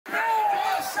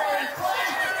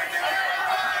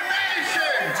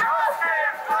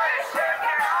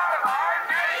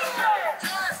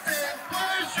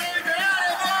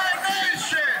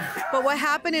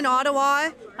happened in Ottawa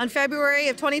on February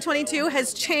of 2022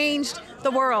 has changed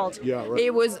the world. Yeah, right.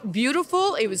 It was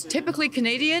beautiful. It was typically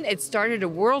Canadian. It started a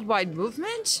worldwide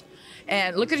movement.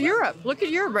 And look at Europe. Look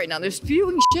at Europe right now. They're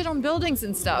spewing shit on buildings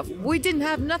and stuff. We didn't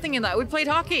have nothing in that. We played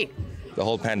hockey. The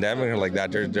whole pandemic and like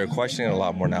that, they're questioning a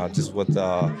lot more now. Just with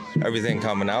everything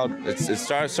coming out, things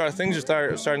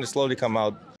are starting to slowly come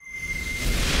out.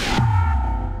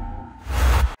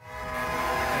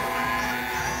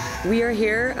 We are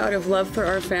here out of love for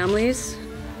our families,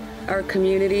 our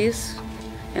communities,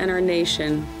 and our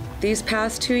nation. These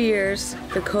past 2 years,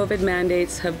 the COVID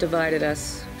mandates have divided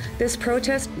us. This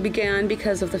protest began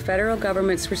because of the federal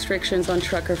government's restrictions on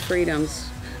trucker freedoms.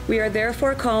 We are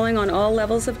therefore calling on all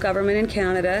levels of government in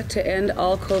Canada to end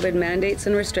all COVID mandates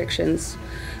and restrictions.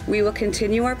 We will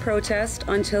continue our protest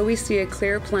until we see a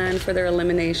clear plan for their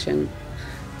elimination.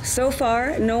 So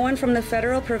far, no one from the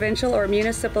federal, provincial, or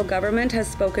municipal government has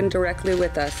spoken directly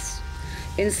with us.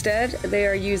 Instead, they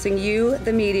are using you,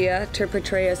 the media, to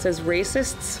portray us as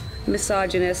racists,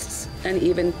 misogynists, and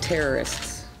even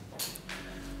terrorists.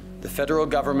 The federal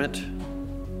government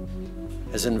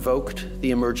has invoked the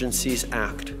Emergencies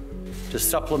Act to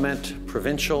supplement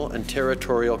provincial and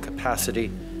territorial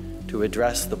capacity to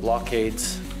address the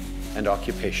blockades and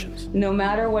occupations. No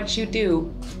matter what you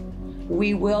do,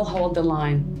 we will hold the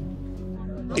line.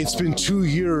 It's been 2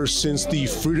 years since the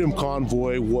Freedom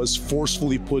Convoy was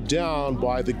forcefully put down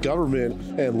by the government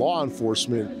and law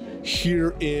enforcement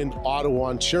here in Ottawa,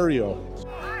 Ontario.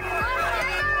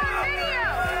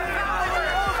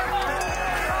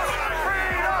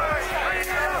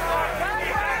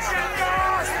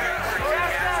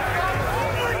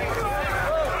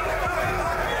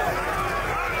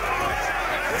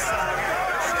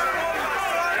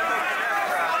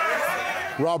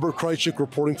 Robert Kraychik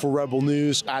reporting for Rebel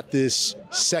News at this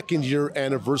second-year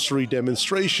anniversary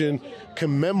demonstration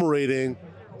commemorating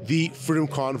the Freedom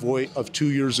Convoy of 2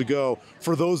 years ago.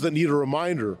 For those that need a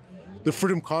reminder, the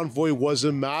Freedom Convoy was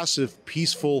a massive,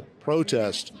 peaceful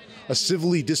protest, a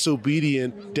civilly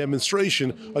disobedient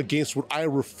demonstration against what I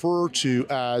refer to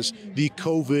as the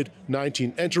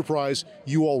COVID-19 enterprise.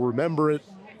 You all remember it.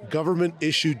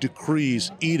 Government-issued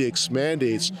decrees, edicts,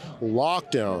 mandates,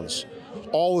 lockdowns,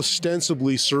 all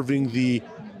ostensibly serving the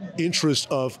interest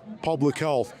of public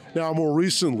health. Now, more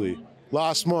recently,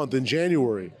 last month in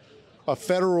January, a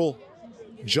federal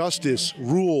justice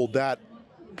ruled that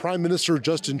Prime Minister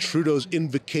Justin Trudeau's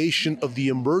invocation of the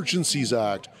Emergencies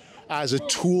Act as a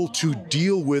tool to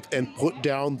deal with and put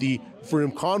down the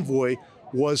Freedom Convoy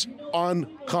was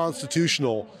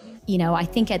unconstitutional. You know, I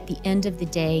think at the end of the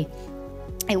day,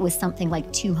 it was something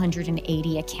like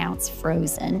 280 accounts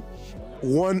frozen.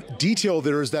 One detail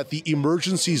there is that the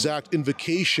Emergencies Act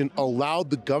invocation allowed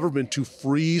the government to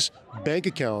freeze bank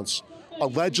accounts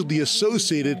allegedly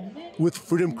associated with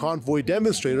Freedom Convoy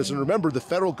demonstrators. And remember, the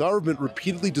federal government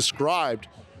repeatedly described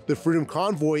the Freedom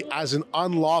Convoy as an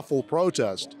unlawful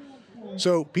protest.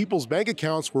 So people's bank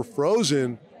accounts were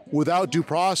frozen without due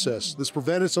process. This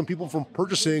prevented some people from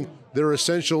purchasing their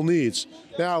essential needs.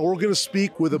 Now, we're going to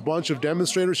speak with a bunch of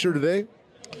demonstrators here today,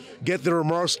 get their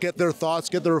remarks, get their thoughts,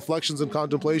 get their reflections and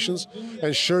contemplations,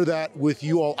 and share that with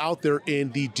you all out there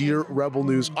in the Dear Rebel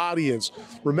News audience.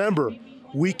 Remember,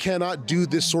 we cannot do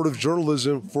this sort of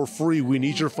journalism for free. We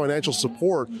need your financial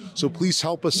support, so please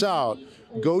help us out.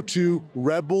 Go to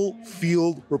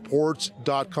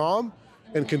rebelfieldreports.com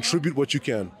and contribute what you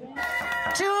can.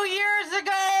 2 years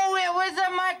ago, it was a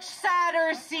much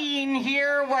sadder scene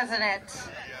here, wasn't it?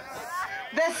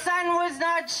 The sun was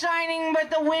not shining, but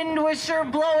the wind was sure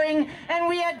blowing, and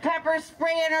we had pepper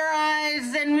spray in our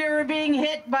eyes, and we were being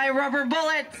hit by rubber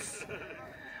bullets.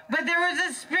 But there was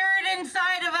a spirit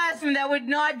inside of us that would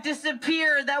not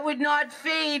disappear, that would not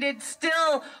fade. It's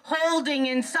still holding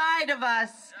inside of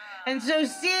us. And so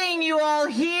seeing you all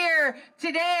here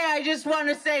today, I just want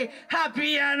to say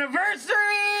happy anniversary!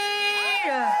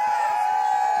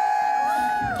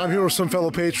 I'm here with some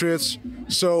fellow patriots.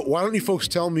 So why don't you folks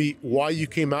tell me why you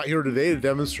came out here today to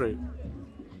demonstrate?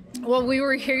 Well, we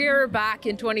were here back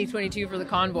in 2022 for the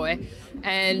convoy,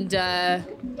 and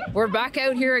we're back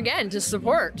out here again to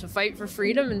support, to fight for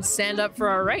freedom and stand up for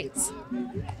our rights.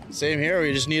 Same here.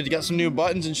 We just need to get some new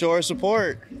buttons and show our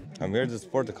support. I'm here to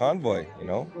support the convoy, you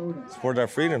know, support our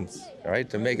freedoms, right?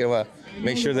 To make it,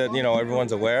 make sure that, you know,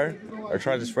 everyone's aware, or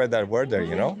try to spread that word there,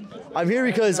 you know? I'm here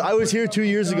because I was here 2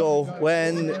 years ago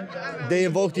when they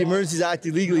invoked the Emergencies Act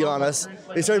illegally on us.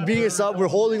 They started beating us up. We're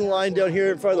holding the line down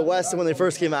here in front of the Westin when they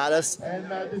first came at us.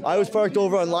 I was parked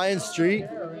over on Lion Street,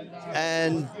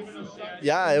 and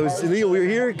yeah, it was illegal. We were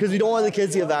here because we don't want the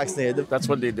kids to get vaccinated. That's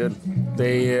what they did.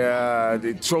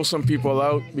 They throw some people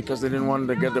out because they didn't want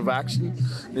to get the vaccine.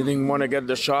 They didn't want to get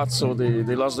the shot, so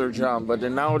they lost their job. But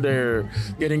then now they're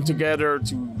getting together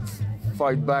to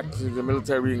fight back to the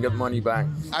military and get money back.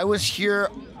 I was here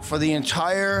for the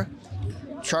entire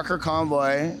trucker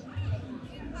convoy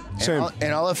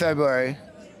in all of February,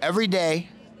 every day,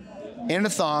 in a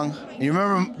thong. You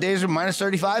remember days of minus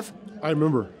 35? I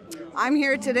remember. I'm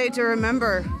here today to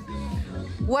remember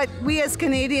what we as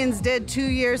Canadians did 2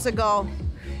 years ago.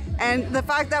 And the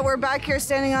fact that we're back here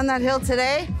standing on that hill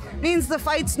today means the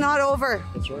fight's not over.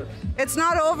 That's right. It's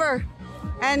not over.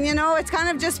 And you know, it's kind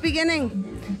of just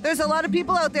beginning. There's a lot of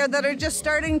people out there that are just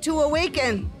starting to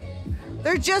awaken.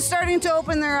 They're just starting to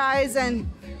open their eyes, and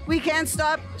we can't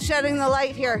stop shedding the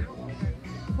light here.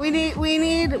 We need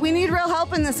real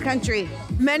help in this country.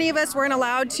 Many of us weren't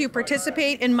allowed to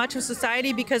participate in much of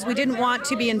society because we didn't want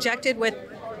to be injected with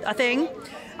a thing.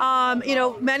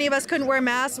 Many of us couldn't wear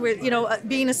masks. We're,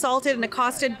 being assaulted and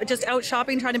accosted just out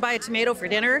shopping, trying to buy a tomato for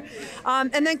dinner.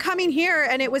 And then coming here,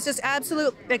 and it was just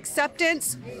absolute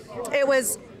acceptance. It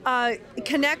was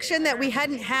connection that we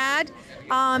hadn't had.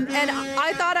 And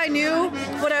I thought I knew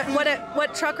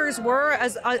what truckers were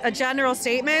as a general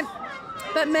statement.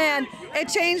 But man, it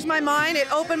changed my mind,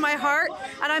 it opened my heart,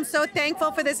 and I'm so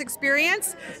thankful for this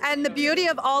experience. And the beauty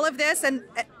of all of this, and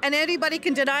anybody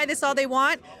can deny this all they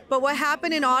want, but what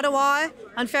happened in Ottawa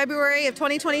on February of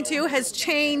 2022 has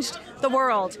changed the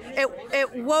world.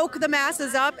 It woke the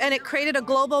masses up, and it created a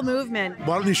global movement.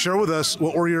 Why don't you share with us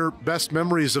what were your best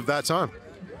memories of that time?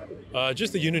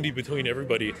 Just the unity between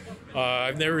everybody.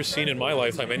 I've never seen in my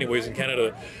lifetime anyways in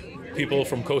Canada people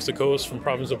from coast to coast, from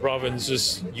province to province,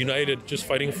 just united, just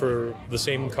fighting for the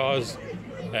same cause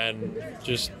and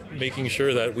just making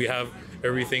sure that we have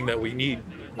everything that we need.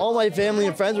 All my family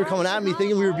and friends were coming at me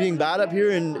thinking we were being bad up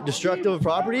here and destructive of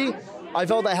property. I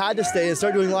felt I had to stay and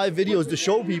start doing live videos to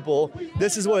show people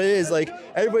this is what it is. Like,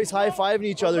 everybody's high-fiving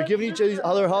each other, giving each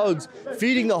other hugs,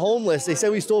 feeding the homeless. They said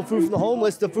we stole food from the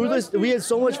homeless. The foodless, we had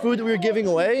so much food that we were giving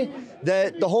away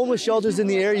that the homeless shelters in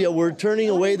the area were turning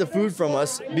away the food from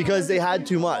us because they had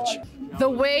too much. The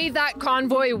way that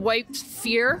convoy wiped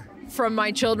fear from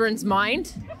my children's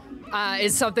mind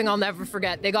is something I'll never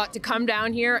forget. They got to come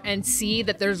down here and see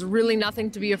that there's really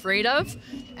nothing to be afraid of,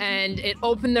 and it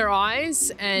opened their eyes,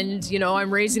 and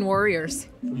I'm raising warriors.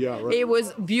 Yeah, right. It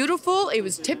was beautiful. It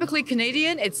was typically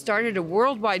Canadian. It started a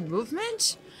worldwide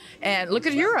movement. And look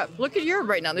at Europe. Look at Europe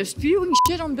right now. They're spewing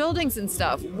shit on buildings and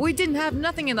stuff. We didn't have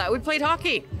nothing in that. We played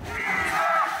hockey.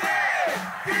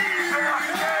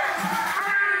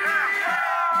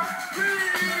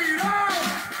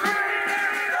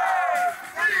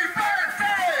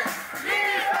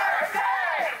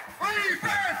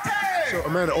 So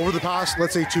Amanda, over the past,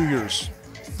 let's say 2 years,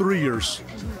 3 years,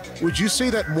 would you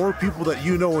say that more people that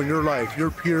you know in your life,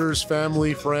 your peers,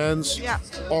 family, friends,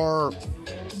 are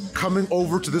coming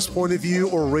over to this point of view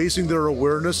or raising their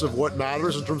awareness of what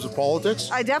matters in terms of politics?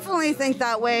 I definitely think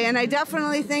that way, and I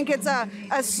definitely think it's a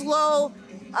slow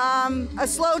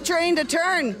train to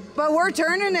turn, but we're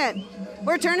turning it.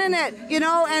 We're turning it,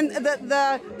 and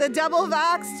the double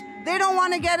vaxxed, they don't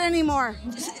want to get any more.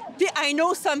 I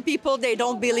know some people, they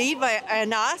don't believe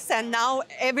in us, and now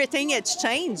everything has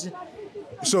changed.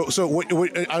 So I want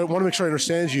to make sure I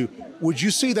understand you. Would you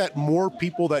say that more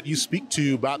people that you speak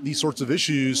to about these sorts of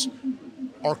issues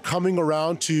are coming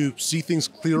around to see things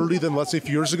clearly than, let's say, a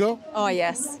few years ago? Oh,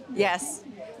 yes.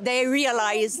 They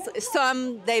realize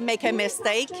they make a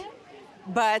mistake,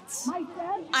 but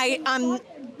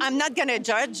I'm not going to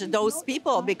judge those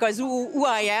people because who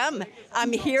I am.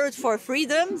 I'm here for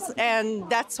freedoms, and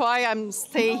that's why I'm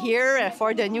stay here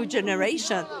for the new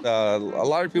generation. A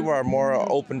lot of people are more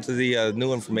open to the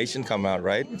new information come out,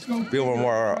 right? People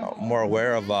are more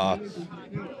aware of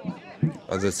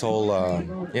this whole,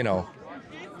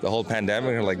 the whole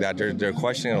pandemic and like that. They're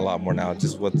questioning a lot more now,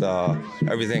 just with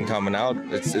everything coming out.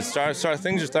 Things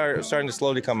are starting to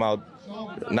slowly come out.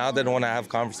 Now they don't want to have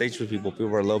conversations with people.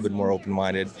 People are a little bit more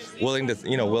open-minded, willing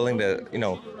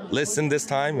to listen this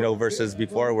time, versus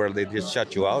before where they just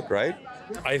shut you out, right?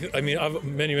 I mean, I have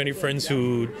many friends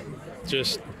who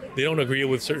they don't agree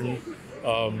with certain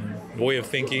way of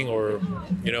thinking, or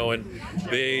and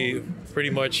they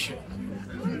pretty much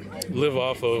live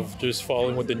off of just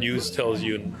following what the news tells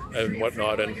you and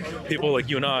whatnot. And people like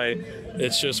you and I,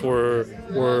 it's just we're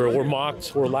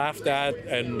mocked, we're laughed at,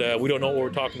 and we don't know what we're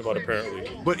talking about apparently.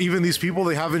 But even these people,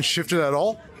 they haven't shifted at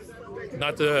all?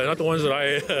 Not the ones that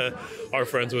I are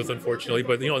friends with, unfortunately.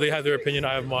 But they have their opinion,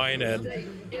 I have mine, and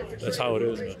that's how it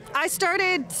is. I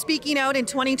started speaking out in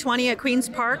 2020 at Queen's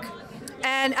Park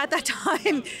And at that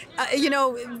time, you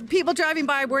know, people driving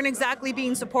by weren't exactly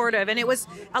being supportive, and it was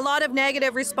a lot of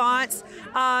negative response.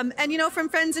 And you know, from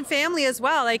friends and family as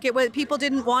well. Like it was, people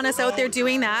didn't want us out there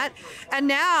doing that. And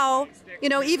now, you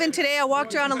know, even today, I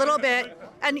walked around a little bit,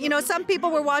 and you know, some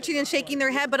people were watching and shaking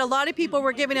their head, but a lot of people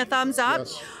were giving a thumbs up.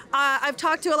 Yes. I've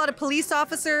talked to a lot of police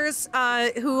officers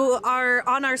who are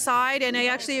on our side, and I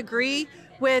actually agree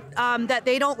with that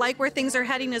they don't like where things are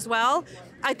heading as well.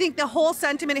 I think the whole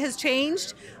sentiment has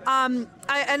changed,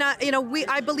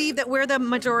 I believe that we're the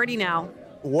majority now.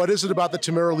 What is it about the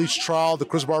Tamara Lich trial, the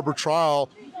Chris Barber trial,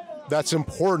 that's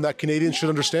important that Canadians should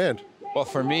understand? Well,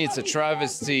 for me, it's a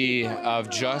travesty of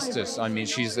justice. I mean,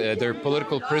 they're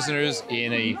political prisoners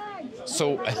in a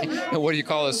what do you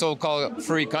call a so-called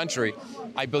free country.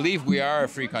 I believe we are a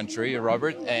free country,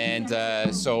 Robert,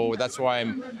 and so that's why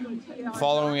I'm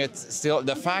following it still.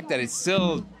 The fact that it's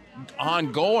still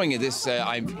ongoing,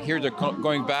 I hear they're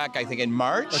going back, I think, in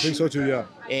March. I think so too, yeah.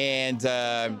 And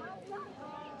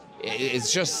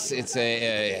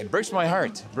it breaks my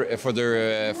heart for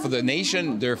the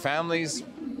nation, their families.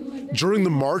 During the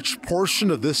March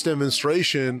portion of this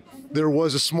demonstration, there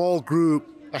was a small group,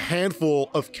 a handful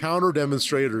of counter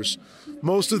demonstrators,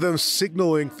 most of them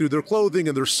signaling through their clothing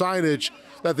and their signage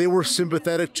that they were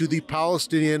sympathetic to the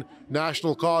Palestinian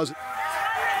national cause.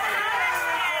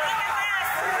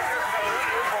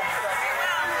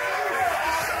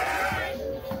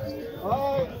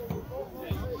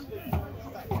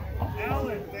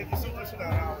 Alan, thank you so much for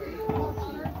that, Alan.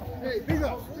 Hey, big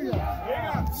ups, big ups. Big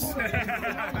ups.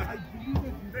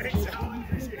 Thanks, Alan.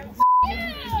 Appreciate it.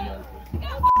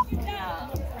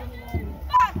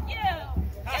 Fuck you!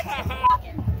 Get your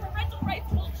fucking parental rights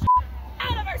bullshit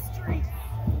out of our streets!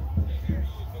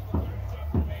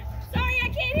 Sorry, I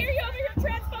can't hear you over your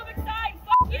transphobic side!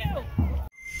 Fuck you!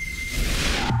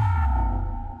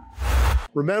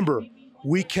 Remember,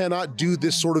 we cannot do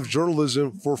this sort of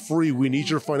journalism for free. We need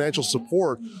your financial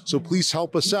support, so please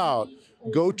help us out.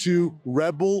 Go to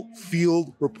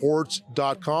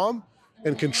rebelfieldreports.com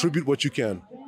and contribute what you can.